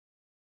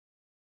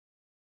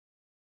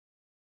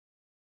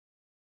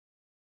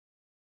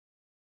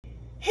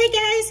Hey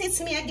guys,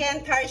 it's me again,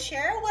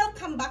 Tarshare.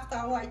 Welcome back to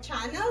our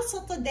channel.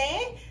 So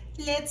today,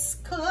 let's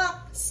cook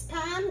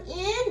spam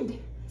and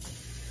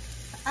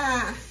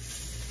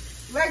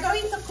we're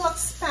going to cook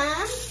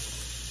spam,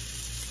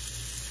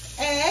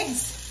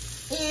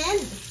 eggs,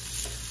 and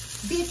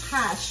beef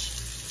hash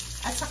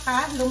at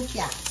saka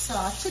lumpia. So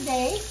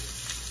today,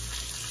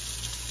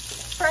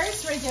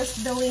 first we're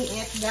just doing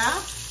it the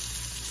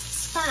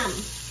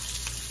spam.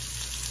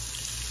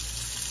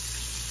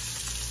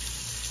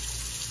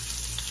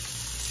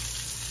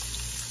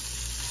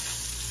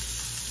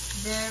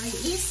 Very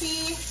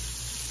easy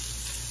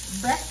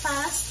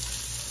breakfast.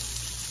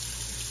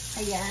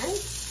 Ayan.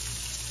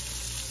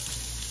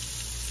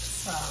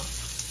 So,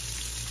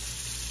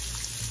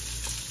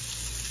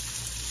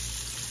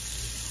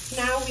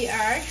 now we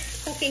are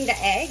cooking the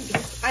egg.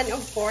 And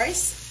of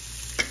course,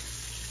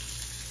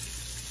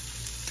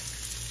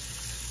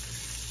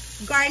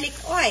 garlic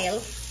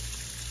oil.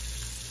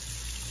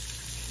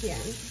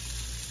 Ayan.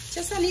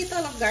 Just a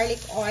little of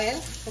garlic oil.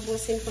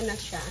 Pubusin ko na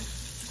siya.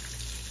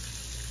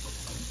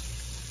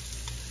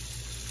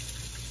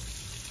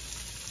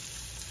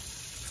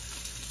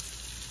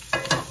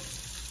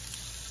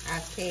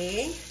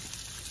 Okay,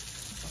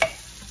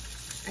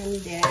 and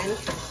then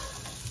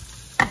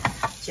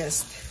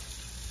just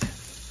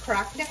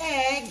crack the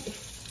egg.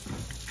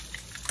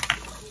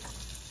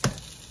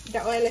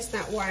 The oil is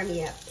not warm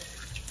yet.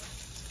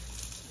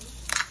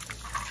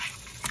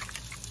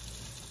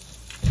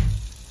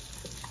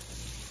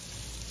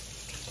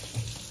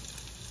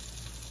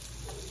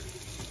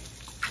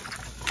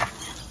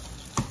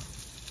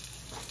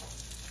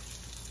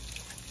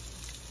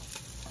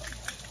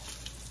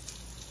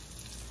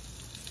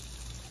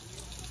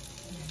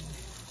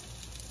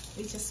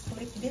 We just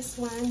flip this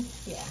one,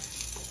 yeah.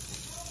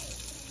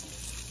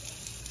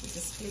 We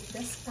just flip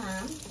the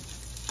spam.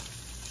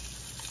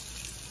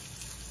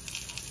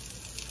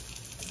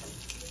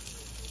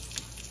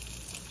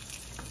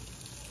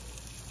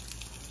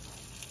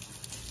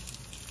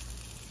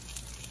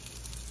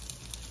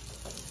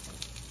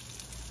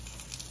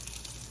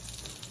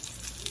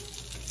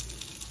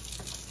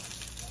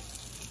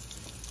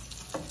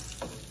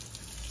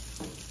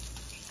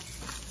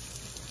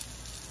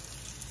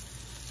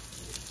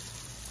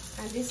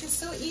 And this is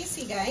so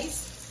easy,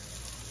 guys.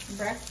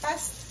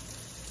 Breakfast,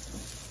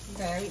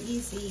 very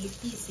easy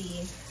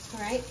peasy,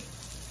 right?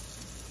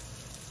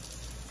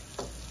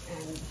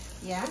 And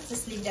yeah,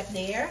 just leave that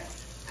there.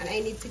 And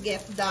I need to get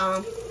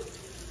the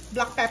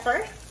black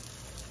pepper.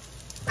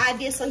 Add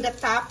this on the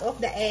top of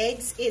the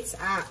eggs. It's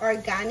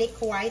organic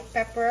white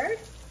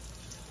pepper.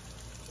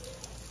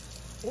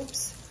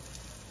 Oops,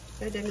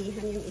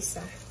 nadamihan yung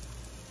isa.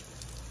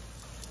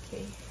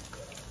 Okay.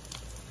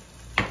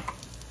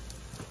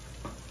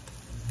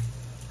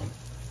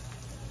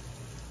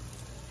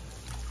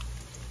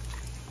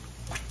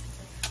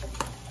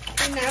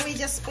 Now we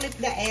just flip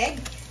the egg.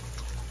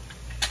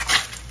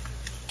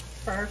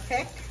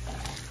 Perfect.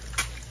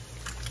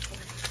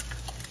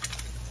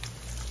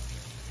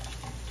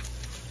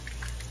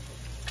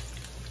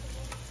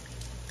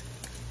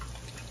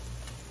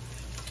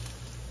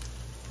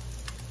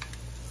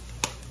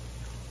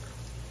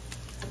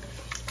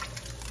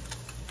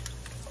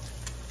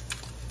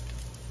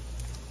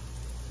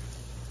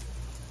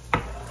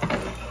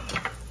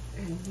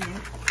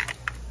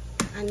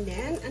 And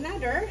then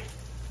another.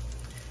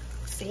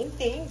 Same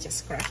thing,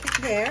 just crack it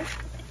there.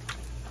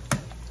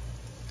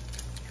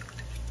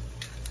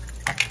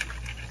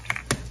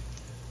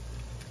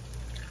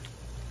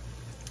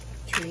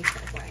 Three for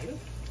a while.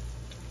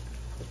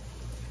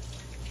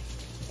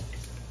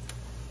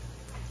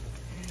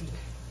 And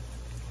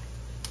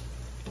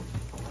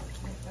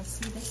let us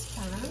see the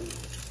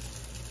spam.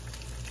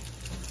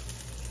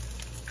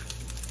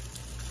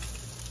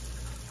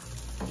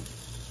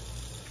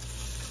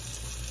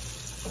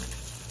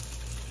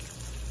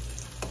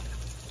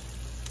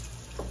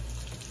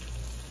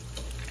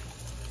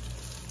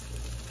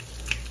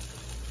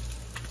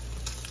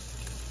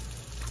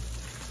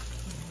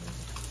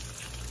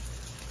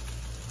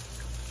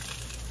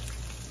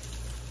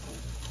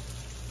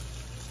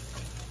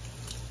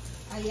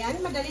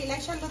 Ayan, madali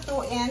lang siyang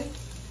lutuin.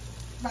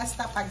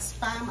 Basta pag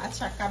spam at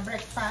saka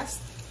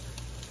breakfast.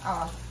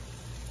 Oh,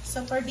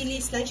 super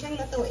bilis lang siyang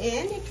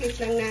lutuin.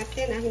 I-flip lang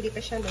natin. Hindi pa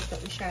siya luto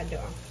masyado.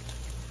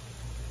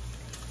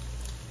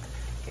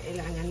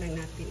 Kailangan lang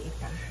natin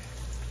ipa.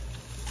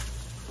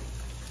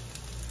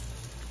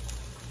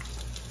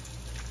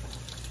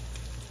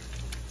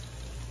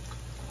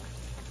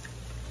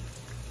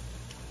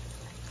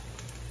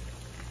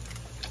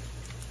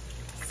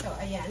 So,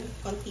 ayan,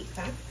 konti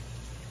pa.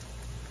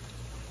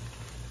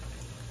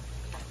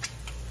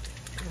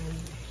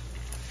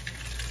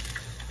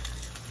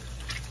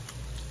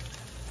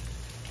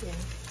 Yeah,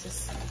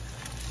 just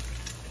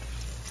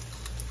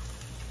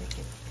put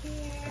it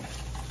here.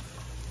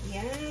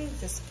 Yeah,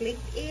 just click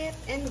it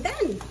and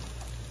done.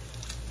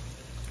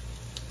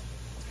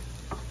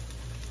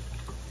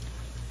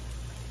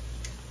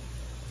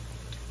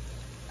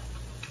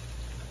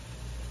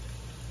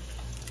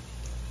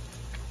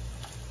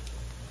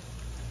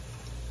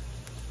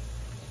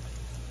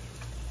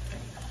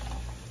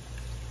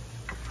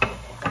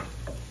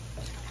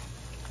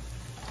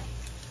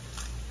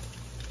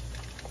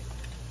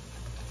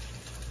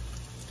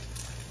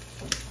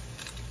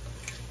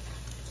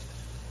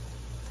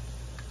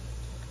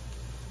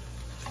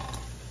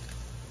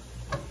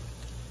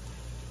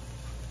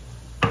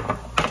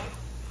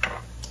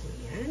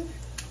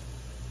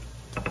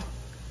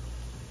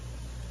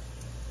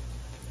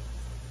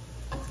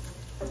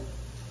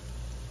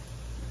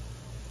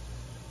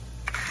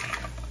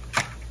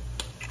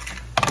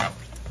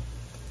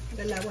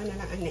 Dalawa na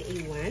lang ang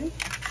naiwan.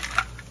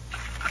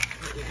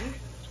 Ayan.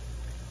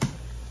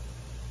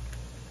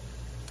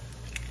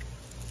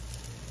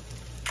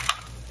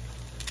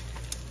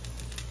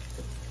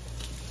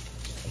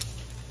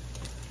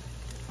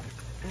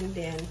 And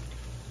then,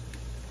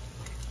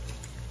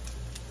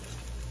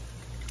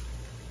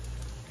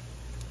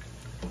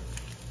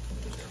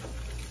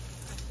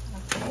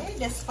 okay,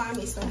 the spam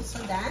is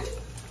also done.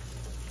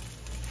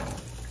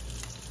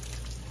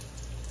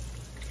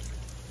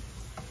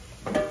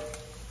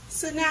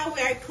 So now we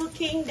are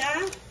cooking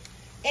the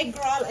egg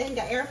roll in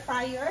the air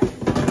fryer.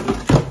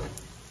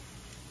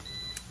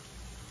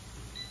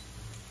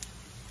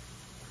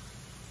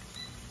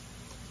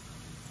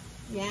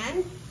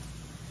 Yan.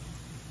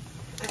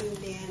 And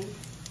then,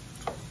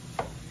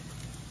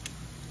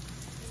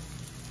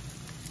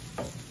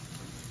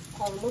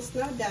 almost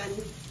now done.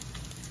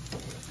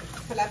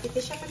 Malapit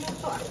na siya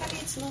maluto.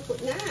 Actually, it's luto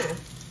na.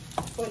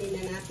 Kunin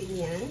na natin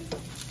yan.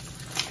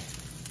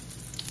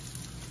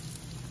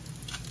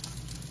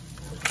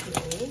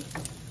 Okay.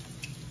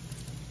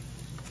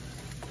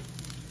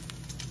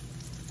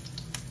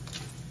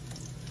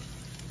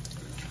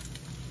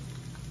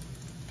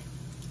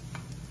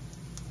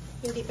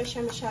 Hindi pa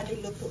siya masyado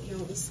luto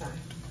yung isa.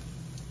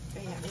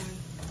 Kaya lang.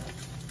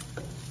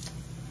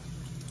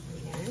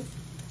 Ayan.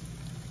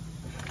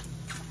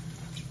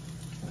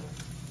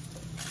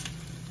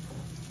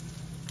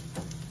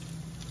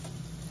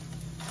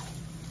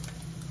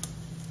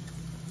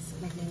 So,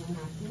 lagyan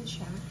na natin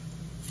siya.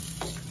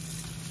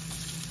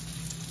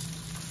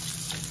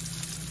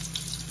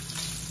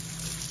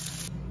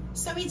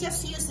 So, we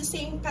just use the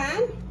same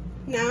pan.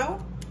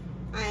 Now,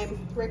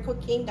 we're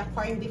cooking the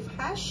corned beef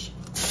hash.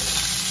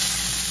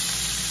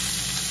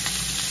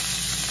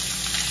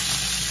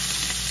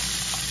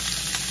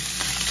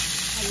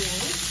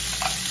 Ayan.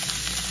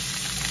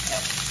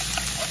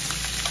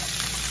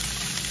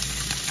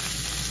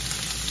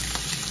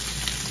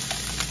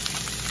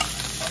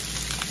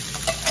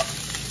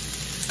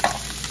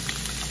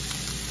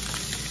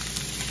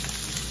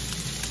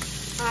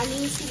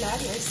 Aning sila.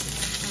 There's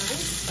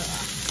so,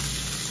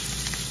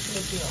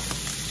 medyo.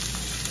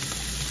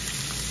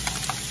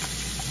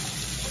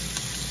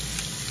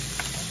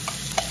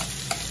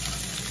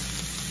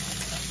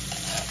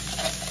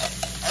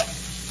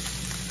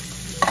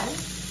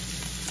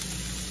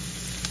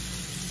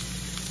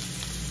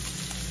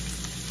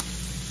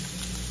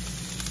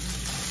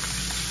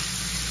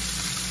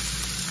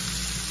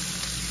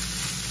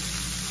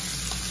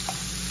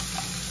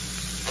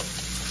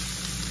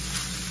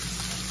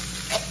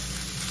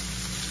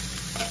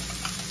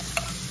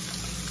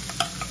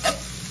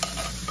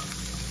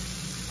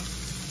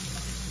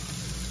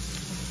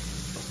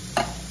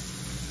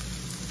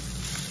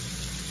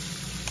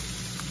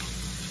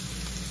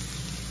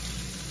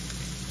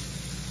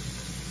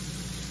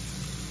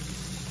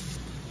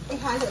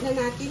 Ihalo na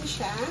natin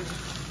siya.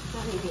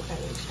 Hindi pa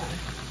rin siya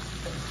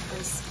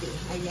crispy.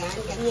 Ayan,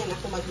 ganyan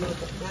ako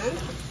magluto ng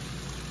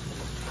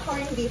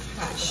corned beef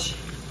hash.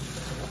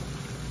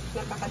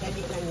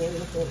 Napakadali lang yan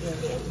lutuin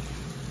din.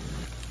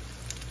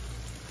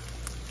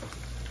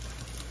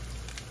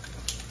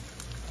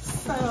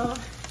 So,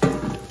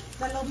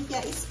 the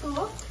lumpia is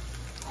cooked.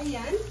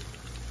 Ayan.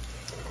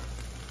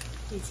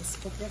 Let's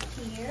just put that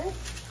here.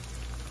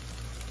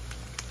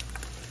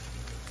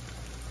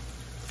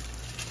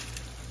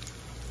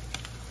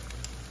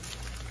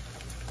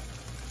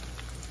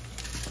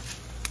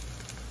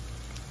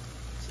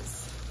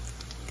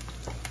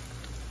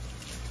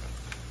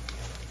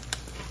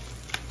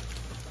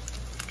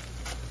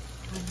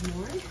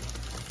 More.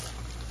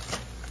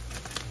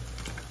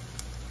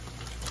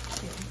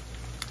 Okay.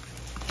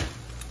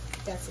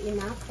 That's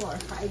enough for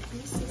 5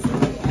 pieces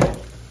there.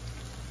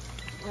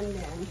 And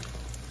then,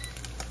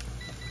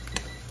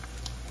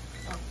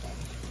 okay,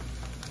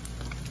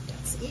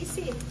 that's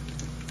easy.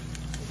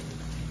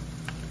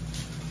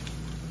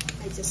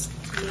 I just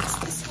mix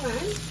this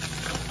one.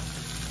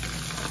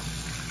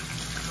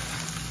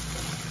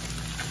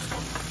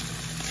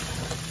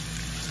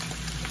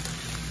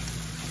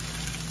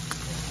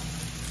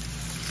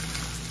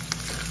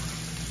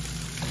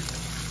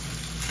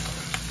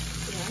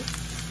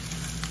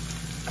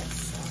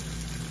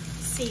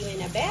 See you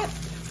in a bit.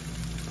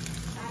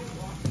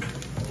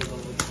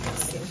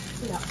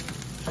 Look.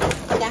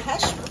 The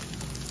hash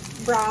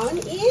brown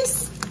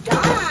is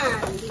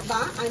done.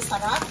 Diba? Ang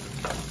sarap.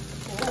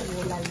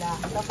 Oh, lala.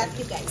 Look at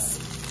you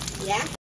guys. Yeah?